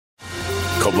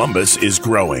Columbus is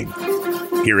growing.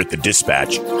 Here at the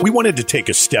Dispatch, we wanted to take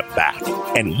a step back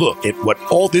and look at what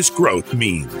all this growth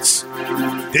means.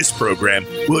 This program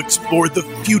will explore the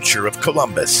future of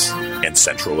Columbus and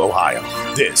Central Ohio.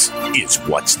 This is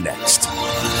What's Next.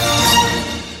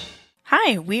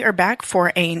 Hi, we are back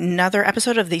for another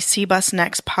episode of the CBus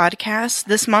Next podcast.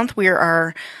 This month we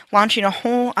are launching a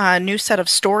whole new set of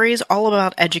stories all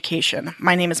about education.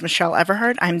 My name is Michelle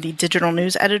Everhart. I'm the digital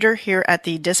news editor here at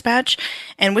the Dispatch,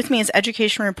 and with me is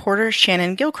education reporter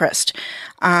Shannon Gilchrist.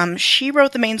 She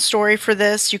wrote the main story for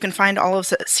this. You can find all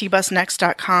of it at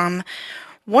cbusnext.com.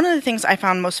 One of the things I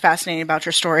found most fascinating about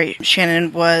your story,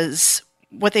 Shannon, was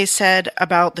what they said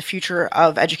about the future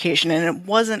of education, and it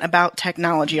wasn't about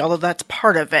technology, although that's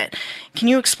part of it. Can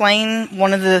you explain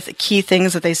one of the key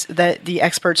things that the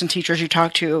experts and teachers you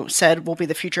talked to said will be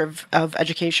the future of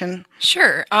education?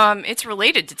 Sure. It's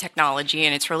related to technology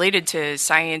and it's related to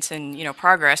science and,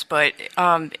 progress, but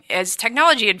as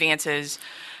technology advances,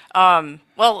 well,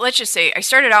 let's just say I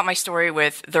started out my story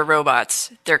with the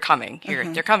robots. They're coming here.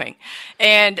 Mm-hmm. They're coming.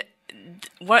 And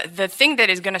what the thing that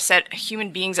is going to set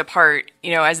human beings apart,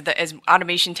 as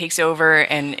automation takes over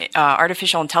and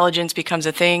artificial intelligence becomes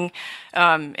a thing,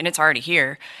 and it's already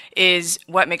here, is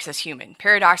what makes us human.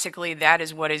 Paradoxically, that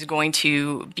is what is going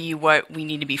to be what we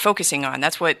need to be focusing on.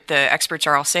 That's what the experts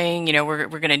are all saying. We're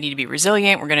going to need to be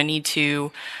resilient. We're going to need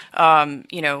to,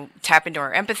 tap into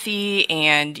our empathy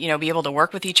and, be able to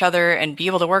work with each other and be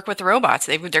able to work with the robots.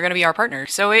 They're going to be our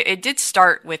partners. So it did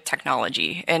start with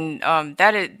technology, and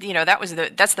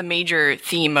that's the major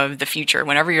theme of the future.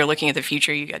 Whenever you're looking at the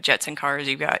future, you got jets and cars,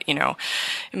 you've got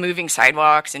moving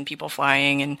sidewalks and people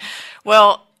flying, and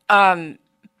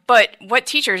but what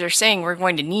teachers are saying we're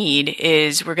going to need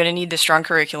is we're going to need the strong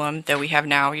curriculum that we have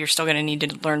now. You're still going to need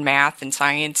to learn math and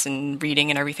science and reading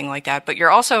and everything like that. But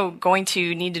you're also going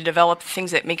to need to develop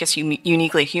things that make us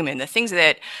uniquely human, the things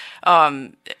that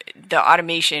the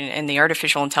automation and the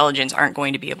artificial intelligence aren't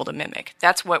going to be able to mimic.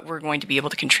 That's what we're going to be able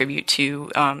to contribute to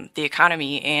the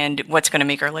economy and what's going to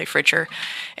make our life richer.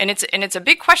 And it's a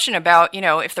big question about,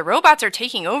 if the robots are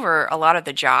taking over a lot of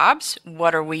the jobs,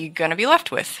 what are we going to be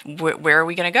left with? Where are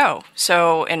we going to go?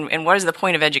 So, and what is the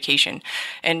point of education?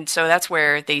 And so that's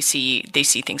where they see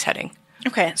things heading.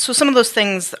 Okay, so some of those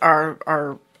things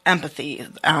are empathy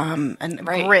and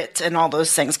right. Grit and all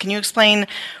those things. Can you explain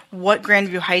what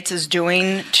Grandview Heights is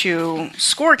doing to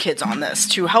score kids on this,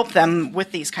 to help them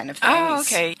with these kind of things? Oh,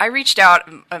 okay. I reached out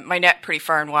my net pretty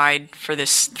far and wide for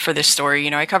this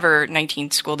story. I cover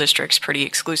 19 school districts pretty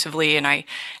exclusively, and I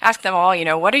asked them all,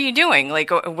 what are you doing? Like,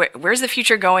 where's the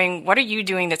future going? What are you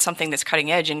doing that's something that's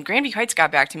cutting edge? And Grandview Heights got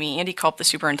back to me, Andy Culp, the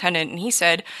superintendent, and he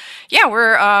said, yeah,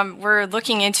 we're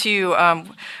looking into,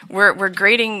 we're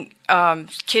grading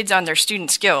kids on their student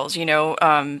skills,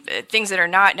 things that are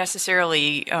not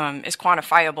necessarily as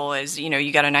quantifiable as,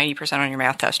 you got a 90% on your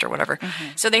math test or whatever. Mm-hmm.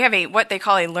 So they have what they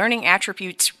call a learning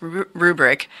attributes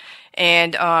rubric,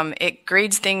 and it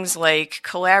grades things like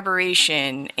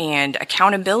collaboration and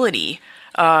accountability,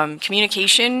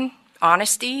 communication,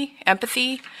 honesty,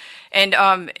 empathy. And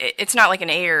it's not like an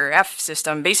A or F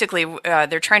system. Basically,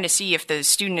 they're trying to see if the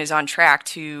student is on track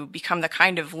to become the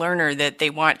kind of learner that they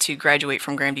want to graduate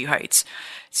from Grandview Heights.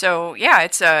 So, yeah,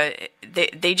 it's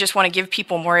they just want to give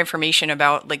people more information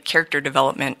about like character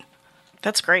development.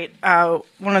 That's great. One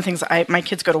of the things, my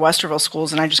kids go to Westerville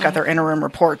schools, and I just got their interim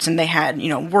reports, and they had,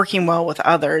 working well with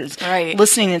others, right.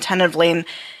 Listening attentively. And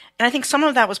I think some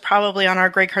of that was probably on our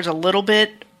grade cards a little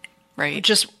bit. Right.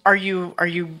 Just, are you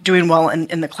doing well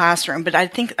in the classroom? But I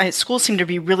think schools seem to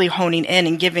be really honing in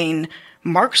and giving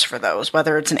marks for those,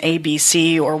 whether it's an A, B,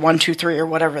 C, or 1, 2, 3, or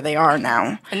whatever they are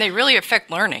now. And they really affect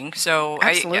learning. So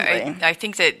absolutely. I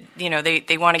think that,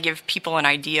 they want to give people an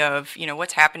idea of,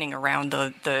 what's happening around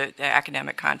the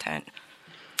academic content.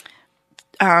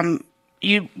 To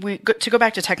go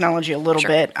back to technology a little Sure.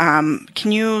 bit,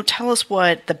 can you tell us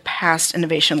what the Past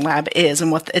Innovation Lab is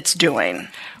and what it's doing?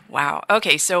 Wow.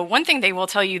 Okay, so one thing they will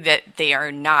tell you that they are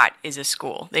not is a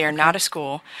school. They are not a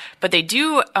school, but they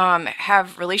do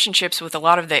have relationships with a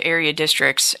lot of the area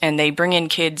districts, and they bring in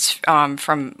kids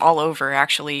from all over,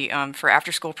 actually, for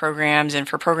after-school programs and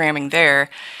for programming there.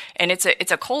 And it's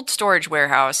a cold storage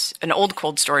warehouse, an old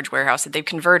cold storage warehouse that they've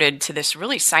converted to this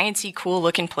really sciencey,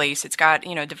 cool-looking place. It's got,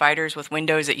 dividers with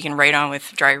windows that you can write on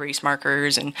with dry erase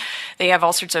markers, and they have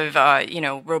all sorts of,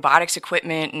 robotics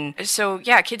equipment. And so,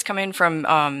 yeah, kids come in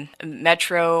from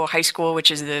Metro High School, which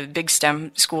is the big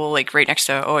STEM school, like right next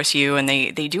to OSU, and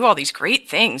they do all these great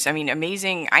things. I mean,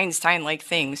 amazing Einstein-like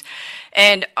things.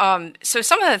 And so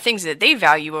some of the things that they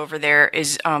value over there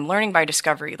is learning by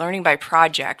discovery, learning by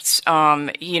projects.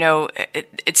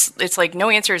 It's like no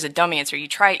answer is a dumb answer. You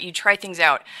try things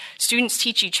out. Students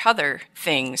teach each other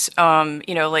things.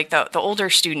 Like the older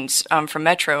students from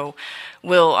Metro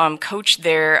will coach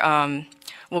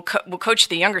will coach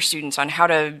the younger students on how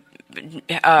to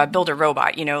build a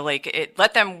robot,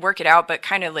 let them work it out, but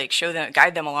kind of like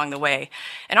guide them along the way.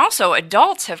 And also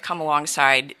adults have come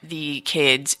alongside the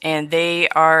kids, and they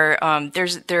are,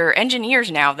 there are engineers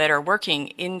now that are working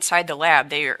inside the lab.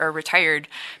 They are retired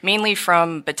mainly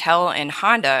from Battelle and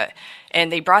Honda, and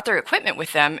they brought their equipment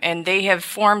with them, and they have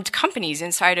formed companies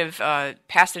inside of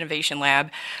Past Innovation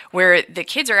Lab where the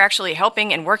kids are actually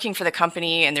helping and working for the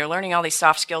company, and they're learning all these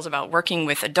soft skills about working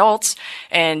with adults,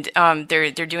 and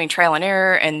they're doing trial and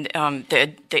error, and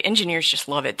the engineers just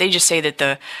love it. They just say that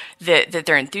that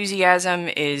their enthusiasm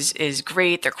is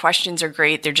great, their questions are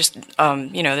great, they're just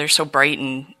they're so bright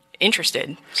and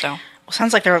interested. So well,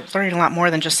 sounds like they're learning a lot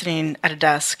more than just sitting at a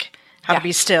desk, how to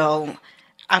be still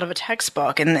out of a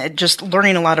textbook, and just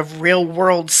learning a lot of real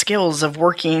world skills of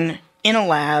working in a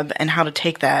lab and how to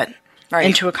take that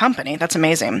into a company. That's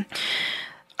amazing.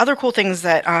 Other cool things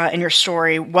that in your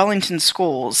story, Wellington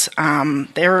schools,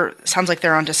 sounds like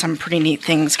they're onto some pretty neat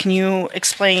things. Can you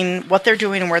explain what they're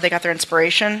doing and where they got their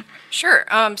inspiration? Sure.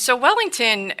 So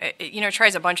Wellington,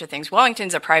 tries a bunch of things.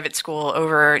 Wellington's a private school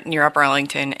over near Upper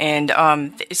Arlington, and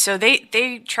so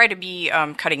they try to be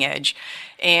cutting edge.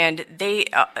 And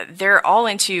they're all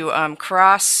into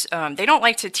cross. They don't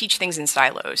like to teach things in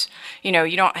silos. You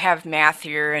don't have math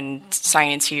here and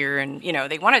science here, and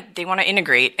they want to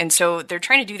integrate. And so they're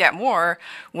trying to do that more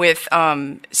with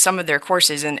some of their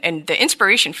courses. And the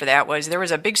inspiration for that was there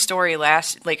was a big story a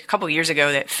couple of years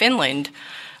ago that Finland,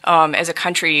 as a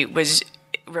country, was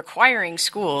requiring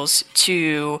schools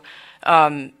to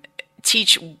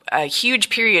teach a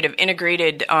huge period of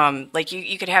integrated.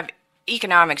 You could have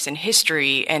economics and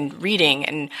history and reading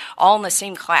and all in the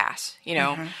same class,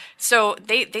 So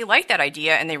they liked that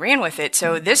idea and they ran with it.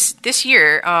 So this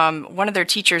year, one of their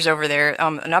teachers over there,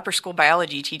 an upper school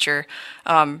biology teacher,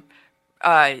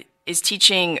 is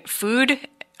teaching food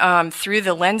through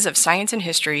the lens of science and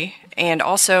history, and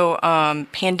also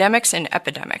pandemics and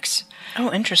epidemics. Oh,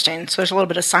 interesting. So there's a little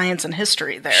bit of science and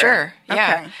history there. Sure,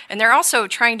 yeah. Okay. And they're also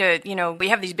trying to, we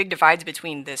have these big divides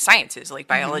between the sciences, like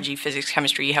biology, physics,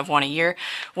 chemistry. You have one a year.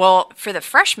 Well, for the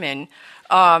freshmen,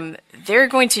 they're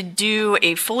going to do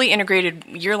a fully integrated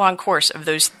year-long course of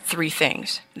those three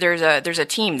things. There's a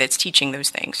team that's teaching those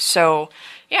things. So,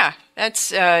 yeah,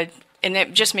 that's and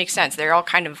it just makes sense. They're all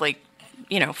kind of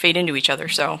fade into each other.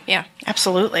 So, yeah.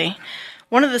 Absolutely.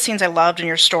 One of the scenes I loved in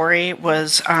your story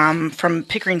was from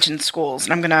Pickerington schools,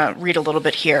 and I'm going to read a little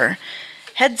bit here.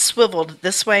 Heads swiveled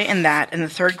this way and that in the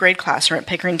third grade classroom at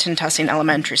Pickerington Tussing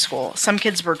Elementary School. Some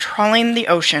kids were trawling the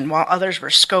ocean while others were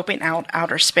scoping out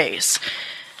outer space.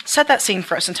 Set that scene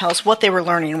for us and tell us what they were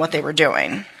learning and what they were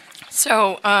doing.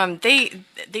 So they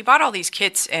bought all these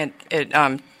kits at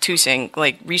Tussing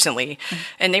recently,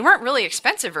 and they weren't really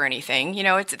expensive or anything.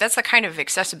 That's the kind of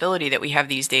accessibility that we have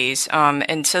these days.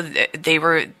 And so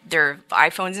their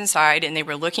iPhones inside, and they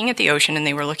were looking at the ocean and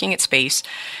they were looking at space,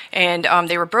 and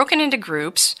they were broken into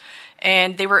groups.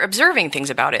 And they were observing things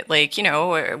about it,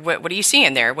 what do you see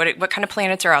in there? What kind of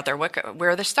planets are out there? Where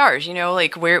are the stars?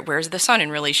 Where's the sun in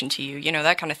relation to you?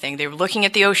 That kind of thing. They were looking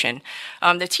at the ocean.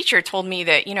 The teacher told me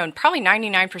that probably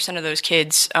 99% of those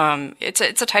kids. It's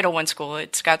a Title I school.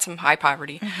 It's got some high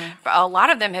poverty. But a lot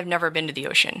of them have never been to the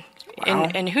ocean.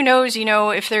 Wow. And who knows,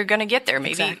 if they're going to get there,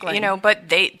 maybe, exactly. But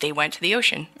they went to the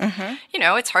ocean.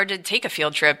 It's hard to take a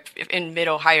field trip in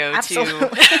mid-Ohio to,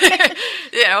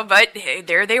 but hey,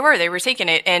 there they were taking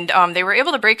it, and they were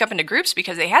able to break up into groups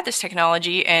because they had this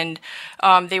technology, and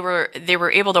they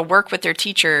were able to work with their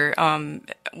teacher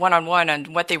one-on-one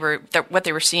on what they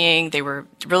were seeing. They were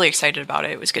really excited about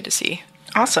it. It was good to see.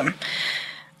 Awesome.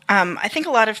 I think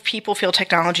a lot of people feel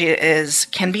technology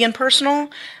can be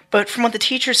impersonal, but from what the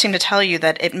teachers seem to tell you,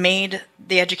 that it made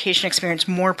the education experience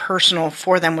more personal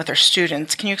for them with their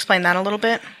students. Can you explain that a little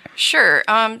bit? Sure.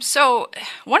 So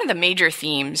one of the major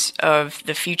themes of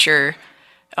the future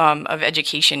of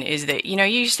education is that, you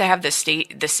used to have the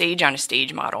sage on a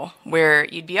stage model, where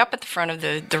you'd be up at the front of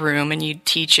the room and you'd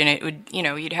teach, and it would,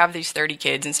 you'd have these 30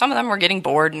 kids, and some of them were getting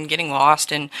bored and getting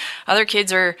lost, and other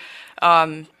kids are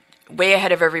way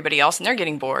ahead of everybody else, and they're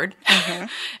getting bored.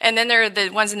 And then there are the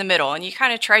ones in the middle, and you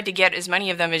kind of tried to get as many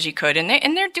of them as you could,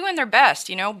 and they're doing their best,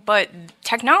 but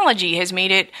technology has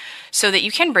made it so that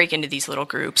you can break into these little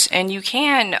groups, and you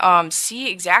can see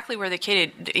exactly where the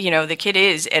kid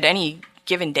is at any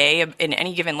given day, in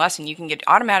any given lesson, you can get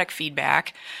automatic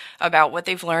feedback about what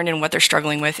they've learned and what they're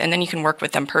struggling with, and then you can work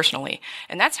with them personally.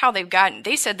 And that's how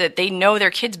they said that they know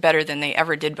their kids better than they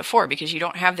ever did before, because you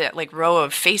don't have that like row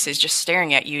of faces just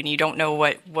staring at you and you don't know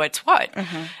what's what.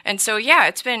 Mm-hmm. And so, yeah,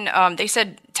 it's been, they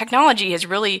said technology has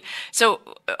really,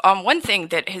 one thing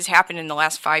that has happened in the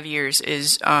last 5 years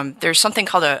is there's something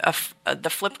called the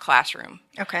flipped classroom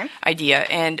idea.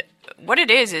 And what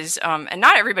it is, and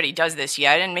not everybody does this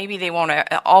yet, and maybe they won't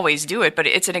always do it, but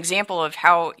it's an example of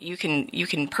how you can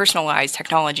personalize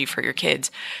technology for your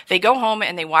kids. They go home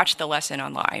and they watch the lesson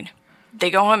online. They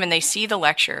go home and they see the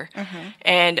lecture,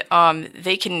 and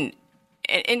they can,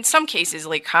 in some cases,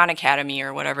 like Khan Academy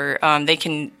or whatever, they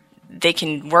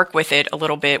can work with it a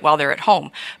little bit while they're at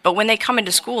home. But when they come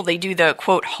into school, they do the,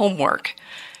 quote, homework.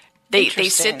 They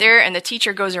sit there and the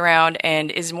teacher goes around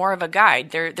and is more of a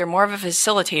guide. They're more of a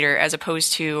facilitator as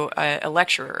opposed to a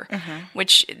lecturer,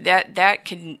 which that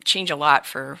can change a lot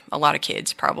for a lot of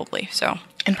kids probably. So.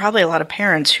 And probably a lot of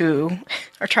parents who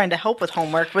are trying to help with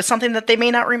homework with something that they may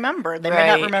not remember. They may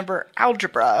not remember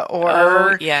algebra or...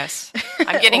 Oh, yes.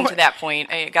 I'm getting to that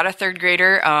point. I got a third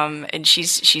grader, and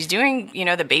she's doing,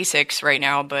 the basics right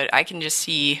now, but I can just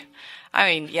see...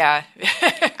 I mean, yeah.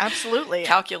 Absolutely.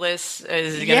 Calculus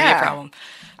is going to be a problem.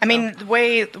 I mean, the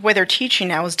way they're teaching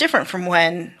now is different from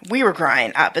when we were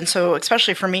growing up. And so,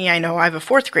 especially for me, I know I have a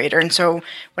fourth grader. And so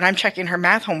when I'm checking her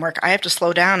math homework, I have to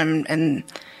slow down and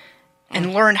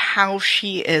learn how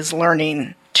she is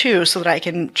learning, too, so that I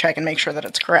can check and make sure that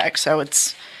it's correct. So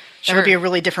that would be a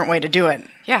really different way to do it.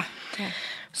 Yeah.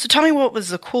 So tell me, what was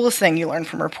the coolest thing you learned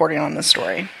from reporting on this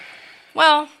story?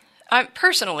 Well...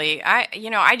 personally,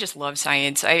 I just love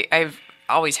science. I've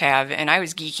always have, and I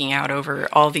was geeking out over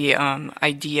all the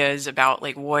ideas about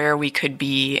like where we could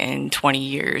be in 20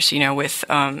 years. With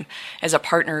as a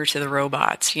partner to the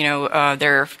robots. There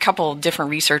are a couple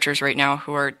different researchers right now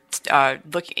who are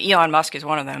Elon Musk is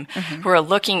one of them, who are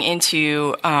looking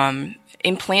into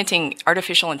implanting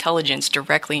artificial intelligence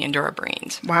directly into our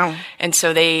brains. Wow. And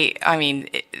so the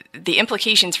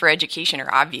implications for education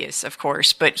are obvious, of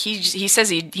course, but he says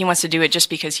he wants to do it just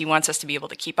because he wants us to be able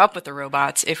to keep up with the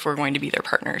robots if we're going to be their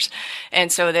partners.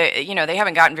 And so they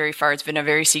haven't gotten very far. It's been a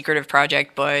very secretive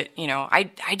project, but, I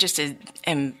just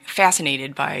am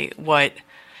fascinated by what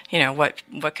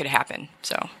could happen.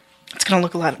 So. It's going to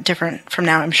look a lot different from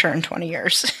now, I'm sure, in 20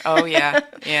 years. Oh, yeah,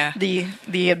 yeah.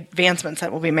 The advancements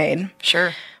that will be made.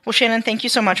 Sure. Well, Shannon, thank you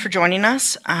so much for joining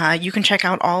us. You can check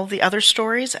out all the other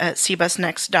stories at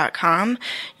cbusnext.com.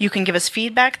 You can give us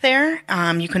feedback there.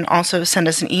 You can also send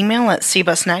us an email at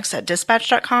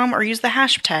cbusnext@dispatch.com or use the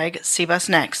hashtag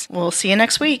cbusnext. We'll see you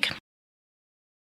next week.